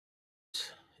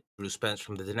Spence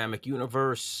from the Dynamic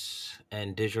Universe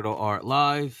and Digital Art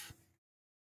Live.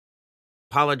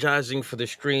 Apologizing for the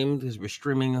stream because we're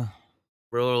streaming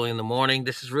real early in the morning.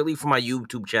 This is really for my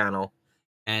YouTube channel,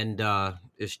 and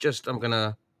it's just I'm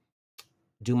gonna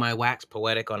do my wax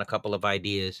poetic on a couple of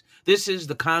ideas. This is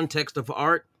the context of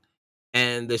art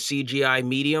and the CGI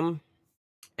medium,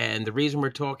 and the reason we're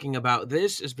talking about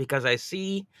this is because I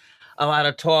see a lot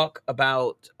of talk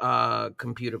about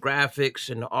computer graphics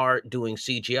and art, doing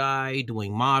CGI,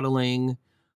 doing modeling,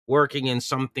 working in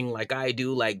something like I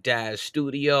do, like Daz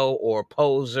Studio or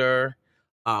Poser.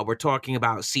 We're talking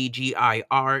about CGI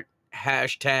art,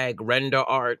 hashtag render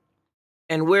art,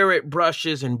 and where it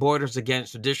brushes and borders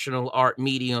against traditional art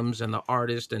mediums and the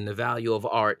artist and the value of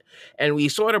art. And we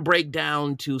sort of break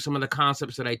down to some of the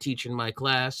concepts that I teach in my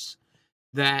class,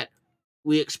 that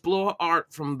we explore art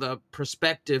from the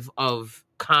perspective of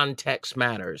context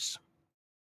matters.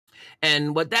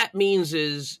 And what that means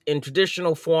is, in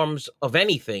traditional forms of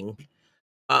anything,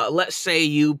 let's say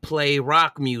you play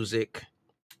rock music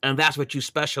and that's what you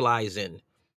specialize in.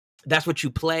 That's what you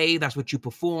play, that's what you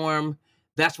perform,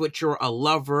 that's what you're a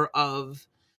lover of.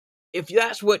 If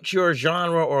that's what your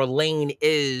genre or lane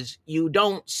is, you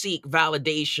don't seek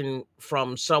validation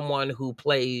from someone who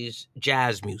plays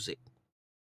jazz music.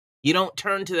 You don't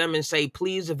turn to them and say,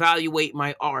 please evaluate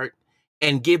my art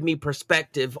and give me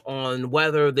perspective on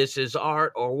whether this is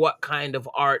art or what kind of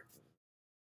art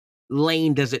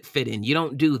lane does it fit in. You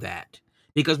don't do that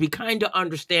because we kind of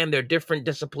understand they're different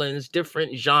disciplines,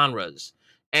 different genres.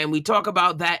 And we talk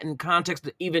about that in context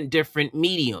of even different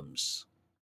mediums.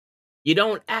 You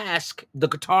don't ask the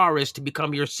guitarist to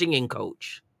become your singing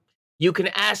coach. You can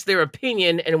ask their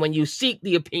opinion, and when you seek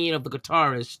the opinion of the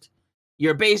guitarist,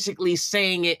 you're basically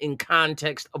saying it in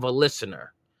context of a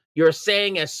listener. You're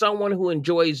saying, as someone who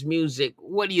enjoys music,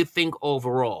 what do you think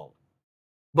overall?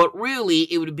 But really,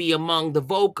 it would be among the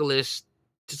vocalists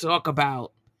to talk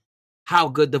about how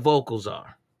good the vocals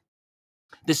are.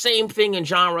 The same thing in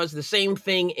genres, the same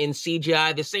thing in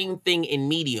CGI, the same thing in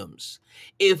mediums.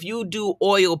 If you do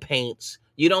oil paints,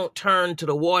 you don't turn to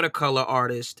the watercolor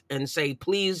artist and say,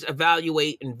 please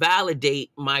evaluate and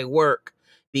validate my work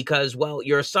because, well,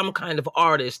 you're some kind of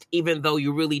artist, even though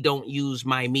you really don't use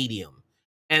my medium.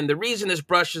 And the reason this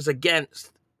brushes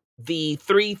against the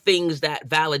three things that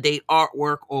validate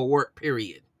artwork or work,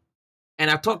 period. And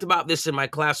I've talked about this in my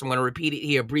class, I'm going to repeat it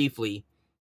here briefly,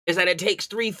 is that it takes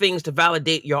three things to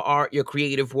validate your art, your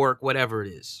creative work, whatever it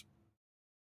is.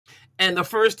 And the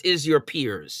first is your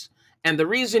peers. And the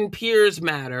reason peers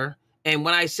matter, and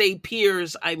when I say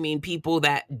peers, I mean people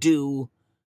that do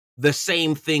the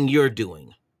same thing you're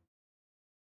doing.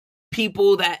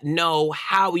 People that know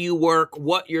how you work,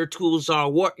 what your tools are,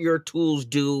 what your tools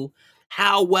do,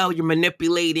 how well you're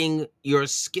manipulating your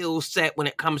skill set when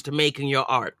it comes to making your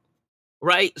art,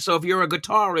 right? So if you're a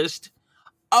guitarist,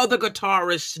 other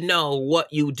guitarists know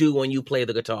what you do when you play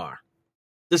the guitar.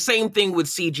 The same thing with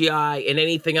CGI and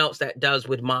anything else that does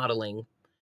with modeling,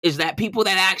 is that people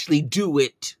that actually do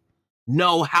it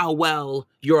know how well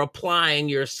you're applying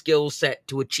your skill set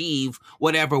to achieve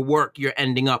whatever work you're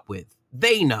ending up with.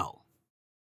 They know.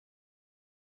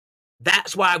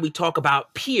 That's why we talk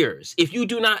about peers. If you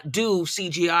do not do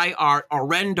CGI art or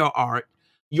render art,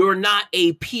 you're not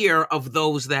a peer of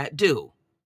those that do.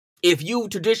 If you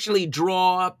traditionally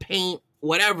draw, paint,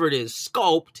 whatever it is,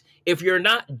 sculpt, if you're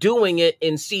not doing it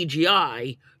in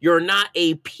CGI, you're not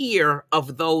a peer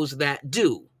of those that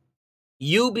do.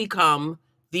 You become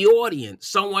the audience,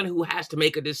 someone who has to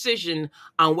make a decision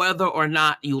on whether or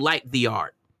not you like the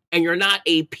art. And you're not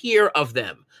a peer of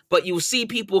them. But you see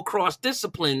people cross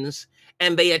disciplines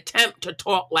and they attempt to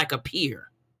talk like a peer,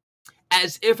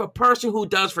 as if a person who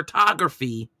does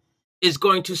photography is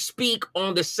going to speak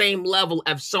on the same level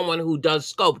as someone who does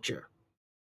sculpture.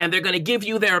 And they're going to give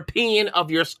you their opinion of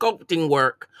your sculpting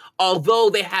work, although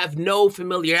they have no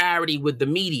familiarity with the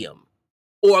medium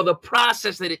or the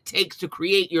process that it takes to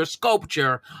create your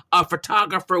sculpture. A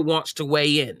photographer wants to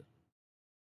weigh in.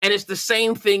 And it's the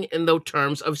same thing in the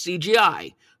terms of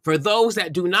CGI. For those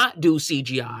that do not do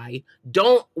CGI,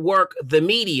 don't work the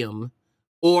medium,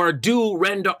 or do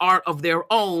render art of their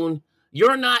own,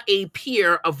 you're not a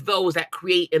peer of those that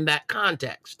create in that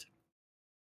context.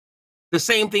 The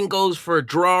same thing goes for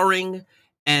drawing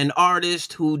and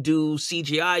artists who do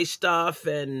CGI stuff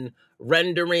and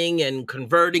rendering and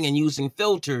converting and using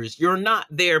filters. You're not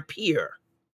their peer.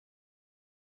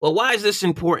 Well, why is this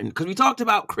important? Because we talked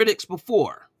about critics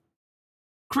before.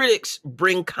 Critics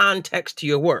bring context to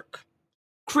your work.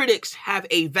 Critics have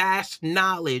a vast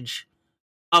knowledge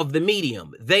of the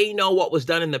medium. They know what was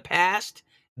done in the past.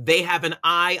 They have an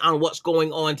eye on what's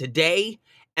going on today,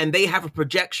 and they have a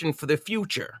projection for the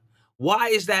future. Why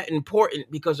is that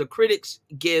important? Because the critics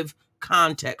give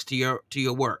context to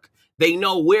your work. They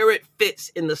know where it fits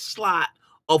in the slot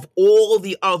of all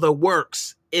the other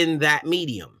works in that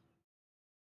medium.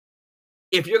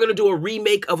 If you're going to do a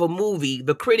remake of a movie,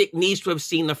 the critic needs to have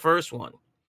seen the first one.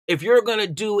 If you're going to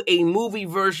do a movie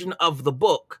version of the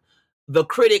book, the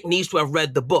critic needs to have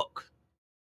read the book.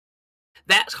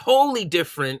 That's wholly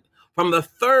different from the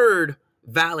third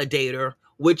validator,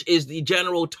 which is the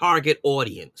general target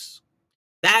audience.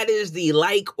 That is the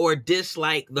like or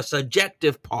dislike, the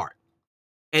subjective part.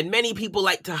 And many people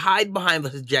like to hide behind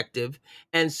the subjective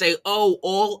and say, oh,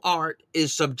 all art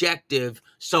is subjective,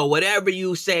 so whatever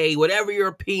you say, whatever your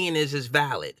opinion is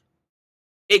valid.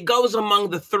 It goes among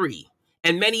the three.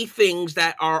 And many things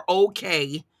that are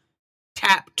okay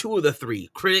tap two of the three.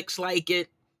 Critics like it.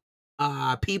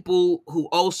 People who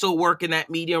also work in that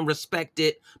medium respect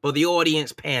it, but the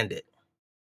audience panned it.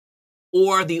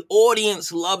 Or the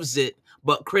audience loves it,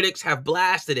 but critics have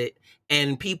blasted it,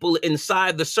 and people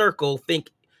inside the circle think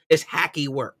it's hacky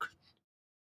work.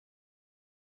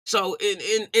 So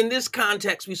in this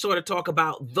context, we sort of talk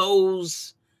about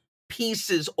those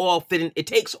pieces all fit in. It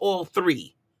takes all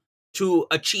three to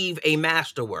achieve a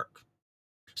masterwork.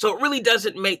 So it really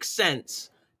doesn't make sense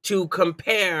to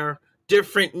compare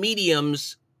different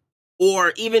mediums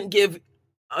or even give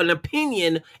an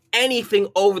opinion anything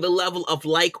over the level of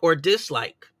like or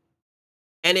dislike.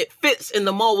 And it fits in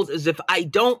the mold as if I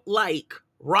don't like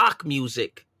rock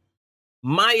music.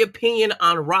 My opinion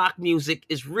on rock music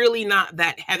is really not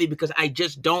that heavy because I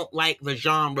just don't like the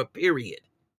genre, period.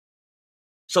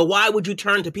 So why would you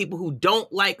turn to people who don't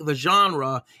like the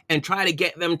genre and try to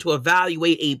get them to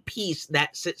evaluate a piece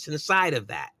that sits inside of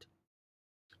that?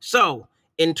 So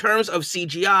in terms of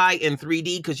CGI and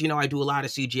 3D, because, you know, I do a lot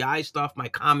of CGI stuff, my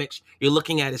comics, you're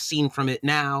looking at a scene from it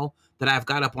now that I've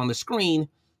got up on the screen.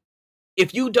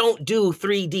 If you don't do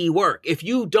 3D work, if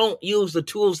you don't use the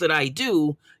tools that I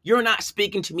do, you're not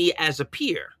speaking to me as a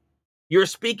peer. You're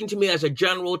speaking to me as a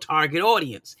general target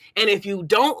audience. And if you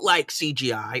don't like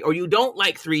CGI, or you don't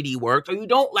like 3D work, or you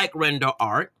don't like render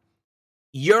art,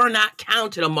 you're not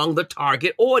counted among the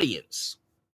target audience.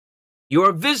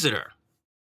 You're a visitor.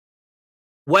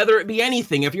 Whether it be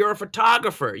anything, if you're a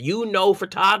photographer, you know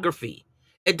photography.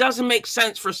 It doesn't make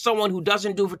sense for someone who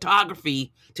doesn't do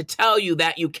photography to tell you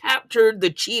that you captured the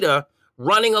cheetah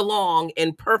running along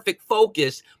in perfect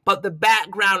focus, but the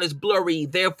background is blurry,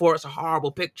 therefore it's a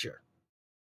horrible picture.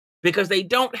 Because they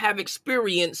don't have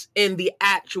experience in the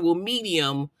actual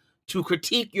medium to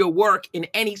critique your work in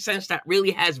any sense that really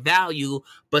has value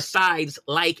besides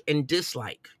like and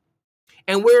dislike.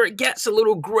 And where it gets a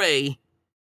little gray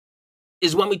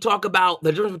is when we talk about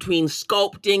the difference between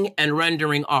sculpting and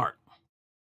rendering art,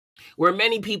 where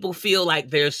many people feel like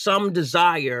there's some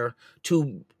desire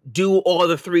to do all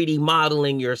the 3D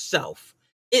modeling yourself.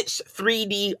 It's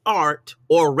 3D art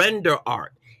or render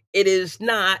art. It is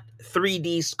not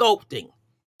 3D sculpting.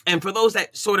 And for those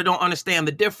that sort of don't understand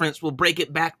the difference, we'll break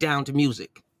it back down to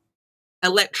music.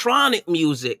 Electronic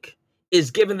music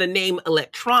is given the name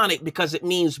electronic because it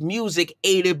means music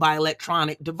aided by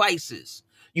electronic devices.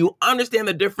 You understand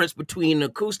the difference between an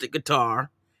acoustic guitar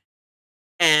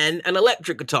and an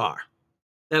electric guitar.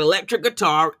 That electric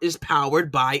guitar is powered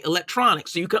by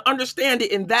electronics. So you can understand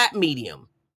it in that medium.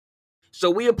 So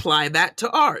we apply that to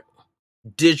art.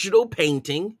 Digital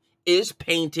painting is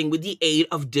painting with the aid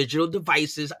of digital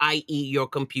devices, i.e. your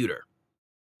computer.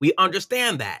 We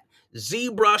understand that.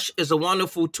 ZBrush is a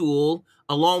wonderful tool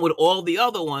along with all the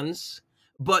other ones,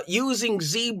 but using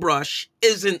ZBrush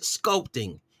isn't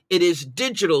sculpting. It is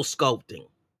digital sculpting.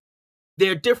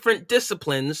 They're different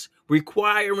disciplines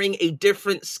requiring a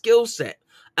different skill set.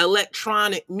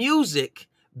 Electronic music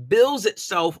builds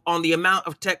itself on the amount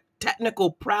of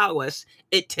technical prowess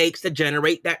it takes to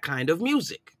generate that kind of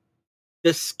music.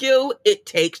 The skill it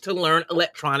takes to learn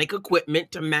electronic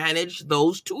equipment to manage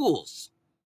those tools.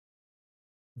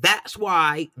 That's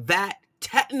why that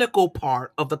technical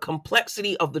part of the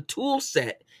complexity of the tool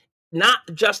set, not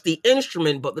just the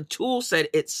instrument, but the tool set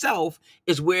itself,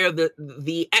 is where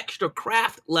the extra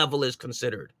craft level is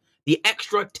considered, the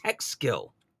extra tech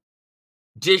skill.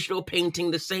 Digital painting,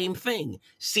 the same thing.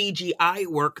 CGI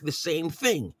work, the same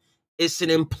thing. It's an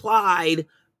implied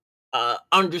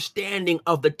understanding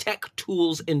of the tech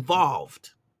tools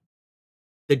involved.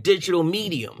 The digital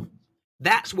medium,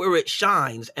 that's where it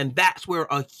shines, and that's where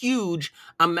a huge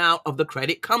amount of the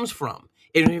credit comes from.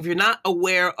 And if you're not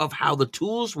aware of how the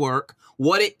tools work,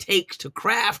 what it takes to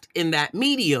craft in that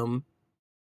medium,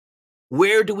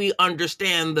 where do we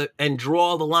understand and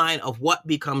draw the line of what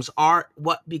becomes art,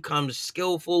 what becomes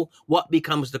skillful, what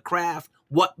becomes the craft,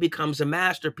 what becomes a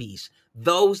masterpiece.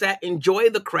 Those that enjoy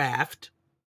the craft,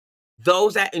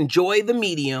 those that enjoy the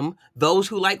medium, those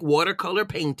who like watercolor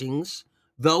paintings,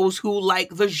 those who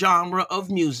like the genre of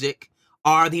music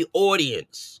are the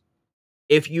audience.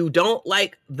 If you don't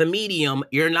like the medium,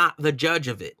 you're not the judge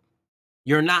of it.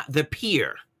 You're not the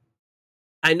peer.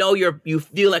 I know you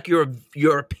feel like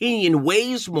your opinion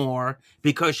weighs more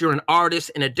because you're an artist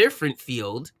in a different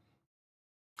field,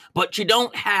 but you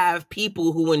don't have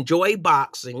people who enjoy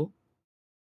boxing,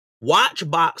 watch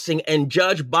boxing, and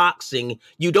judge boxing.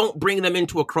 You don't bring them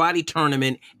into a karate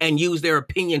tournament and use their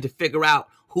opinion to figure out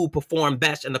who performed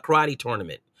best in the karate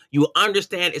tournament. You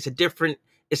understand it's a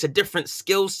different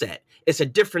skill set. It's a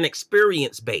different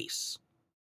experience base.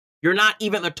 You're not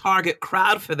even the target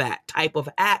crowd for that type of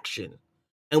action.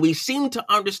 And we seem to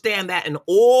understand that in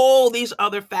all these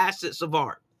other facets of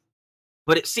art.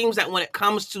 But it seems that when it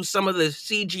comes to some of the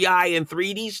CGI and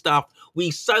 3D stuff,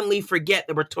 we suddenly forget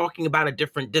that we're talking about a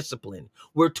different discipline.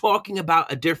 We're talking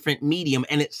about a different medium,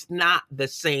 and it's not the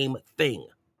same thing.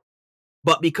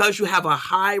 But because you have a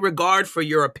high regard for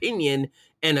your opinion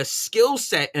and a skill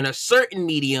set in a certain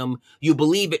medium, you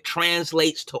believe it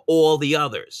translates to all the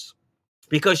others.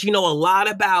 Because you know a lot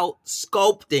about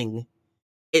sculpting,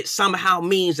 it somehow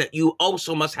means that you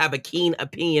also must have a keen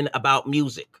opinion about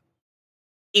music.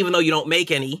 Even though you don't make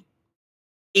any,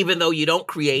 even though you don't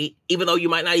create, even though you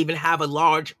might not even have a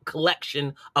large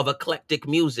collection of eclectic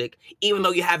music, even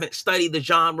though you haven't studied the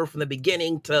genre from the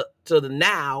beginning to the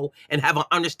now and have an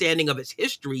understanding of its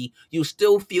history, you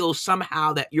still feel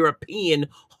somehow that your opinion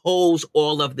holds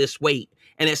all of this weight.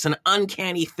 And it's an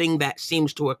uncanny thing that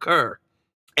seems to occur.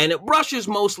 And it brushes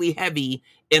mostly heavy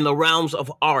in the realms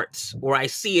of arts, where I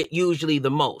see it usually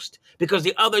the most, because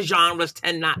the other genres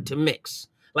tend not to mix.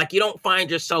 Like, you don't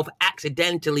find yourself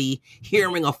accidentally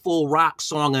hearing a full rock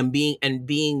song and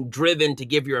being driven to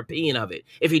give your opinion of it.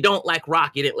 If you don't like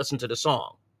rock, you didn't listen to the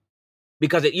song,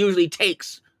 because it usually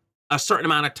takes a certain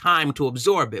amount of time to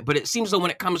absorb it. But it seems that when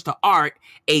it comes to art,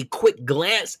 a quick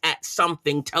glance at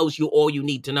something tells you all you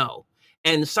need to know.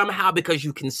 And somehow, because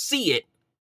you can see it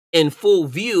in full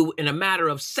view in a matter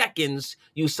of seconds,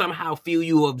 you somehow feel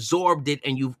you absorbed it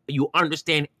and you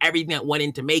understand everything that went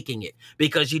into making it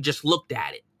because you just looked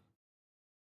at it.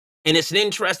 And it's an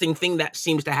interesting thing that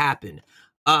seems to happen.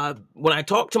 When I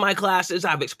talk to my classes,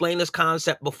 I've explained this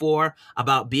concept before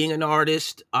about being an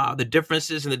artist, the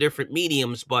differences in the different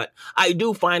mediums, but I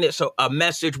do find it a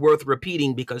message worth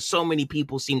repeating because so many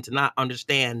people seem to not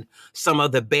understand some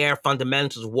of the bare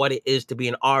fundamentals of what it is to be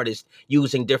an artist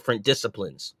using different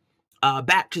disciplines.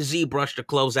 Back to ZBrush to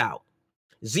close out.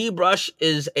 ZBrush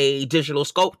is a digital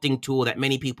sculpting tool that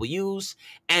many people use,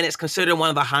 and it's considered one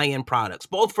of the high-end products,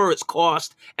 both for its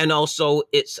cost and also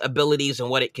its abilities and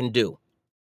what it can do.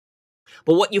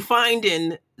 But what you find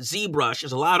in ZBrush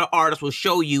is a lot of artists will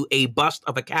show you a bust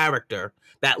of a character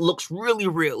that looks really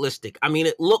realistic. I mean,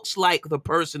 it looks like the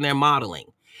person they're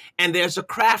modeling. And there's a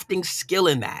crafting skill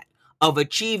in that, of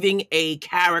achieving a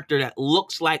character that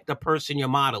looks like the person you're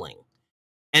modeling.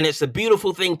 And it's a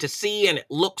beautiful thing to see, and it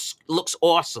looks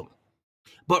awesome.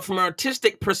 But from an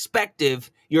artistic perspective,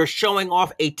 you're showing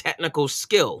off a technical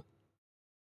skill.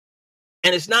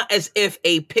 And it's not as if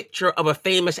a picture of a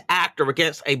famous actor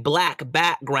against a black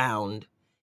background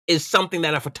is something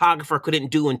that a photographer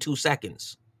couldn't do in 2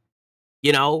 seconds.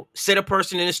 You know, sit a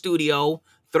person in a studio,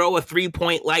 throw a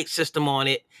 3-point light system on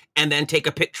it, and then take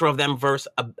a picture of them versus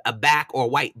a black or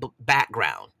white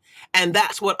background. And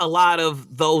that's what a lot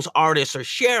of those artists are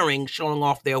sharing, showing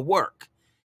off their work.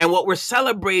 And what we're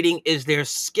celebrating is their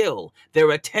skill,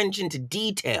 their attention to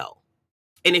detail.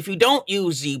 And if you don't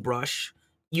use ZBrush,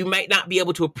 you might not be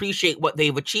able to appreciate what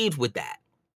they've achieved with that.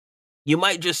 You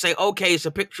might just say, okay, it's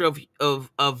a picture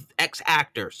of X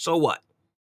actor, so what?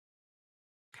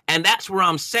 And that's where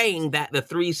I'm saying that the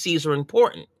 3 C's are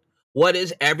important. What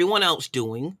is everyone else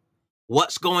doing?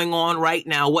 What's going on right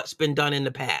now? What's been done in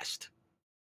the past?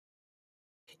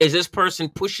 Is this person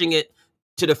pushing it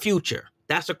to the future?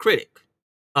 That's a critic.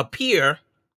 A peer,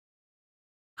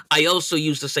 I also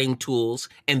use the same tools,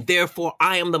 and therefore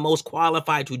I am the most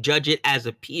qualified to judge it as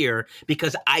a peer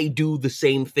because I do the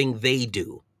same thing they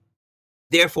do.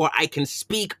 Therefore, I can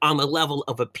speak on the level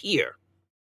of a peer.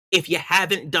 If you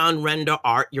haven't done render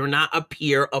art, you're not a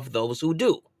peer of those who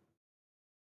do.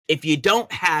 If you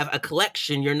don't have a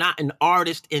collection, you're not an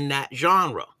artist in that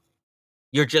genre.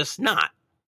 You're just not.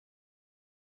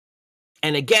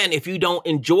 And again, if you don't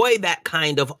enjoy that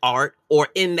kind of art or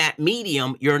in that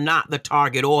medium, you're not the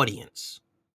target audience.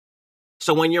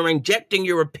 So when you're injecting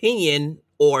your opinion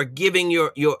or giving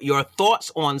your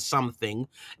thoughts on something,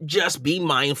 just be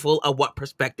mindful of what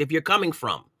perspective you're coming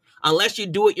from. Unless you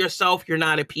do it yourself, you're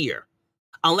not a peer.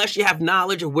 Unless you have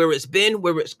knowledge of where it's been,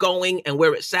 where it's going, and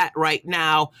where it's at right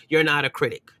now, you're not a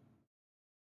critic.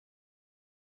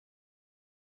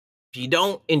 If you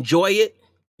don't enjoy it,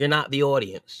 you're not the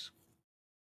audience.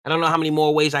 I don't know how many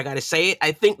more ways I got to say it.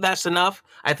 I think that's enough.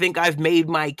 I think I've made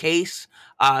my case.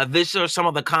 These are some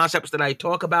of the concepts that I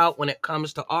talk about when it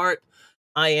comes to art.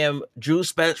 I am Drew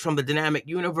Spence from the Dynamic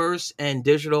Universe and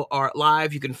Digital Art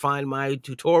Live. You can find my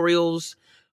tutorials,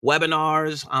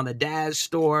 webinars on the Daz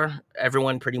store.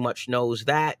 Everyone pretty much knows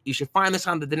that. You should find this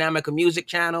on the Dynamic Music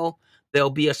channel. There'll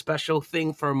be a special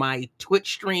thing for my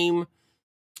Twitch stream.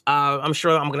 I'm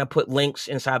sure I'm going to put links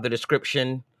inside the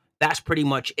description. That's pretty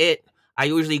much it. I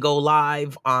usually go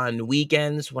live on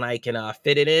weekends when I can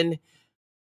fit it in.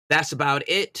 That's about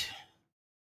it.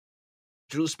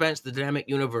 Drew Spence, the Dynamic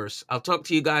Universe. I'll talk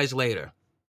to you guys later.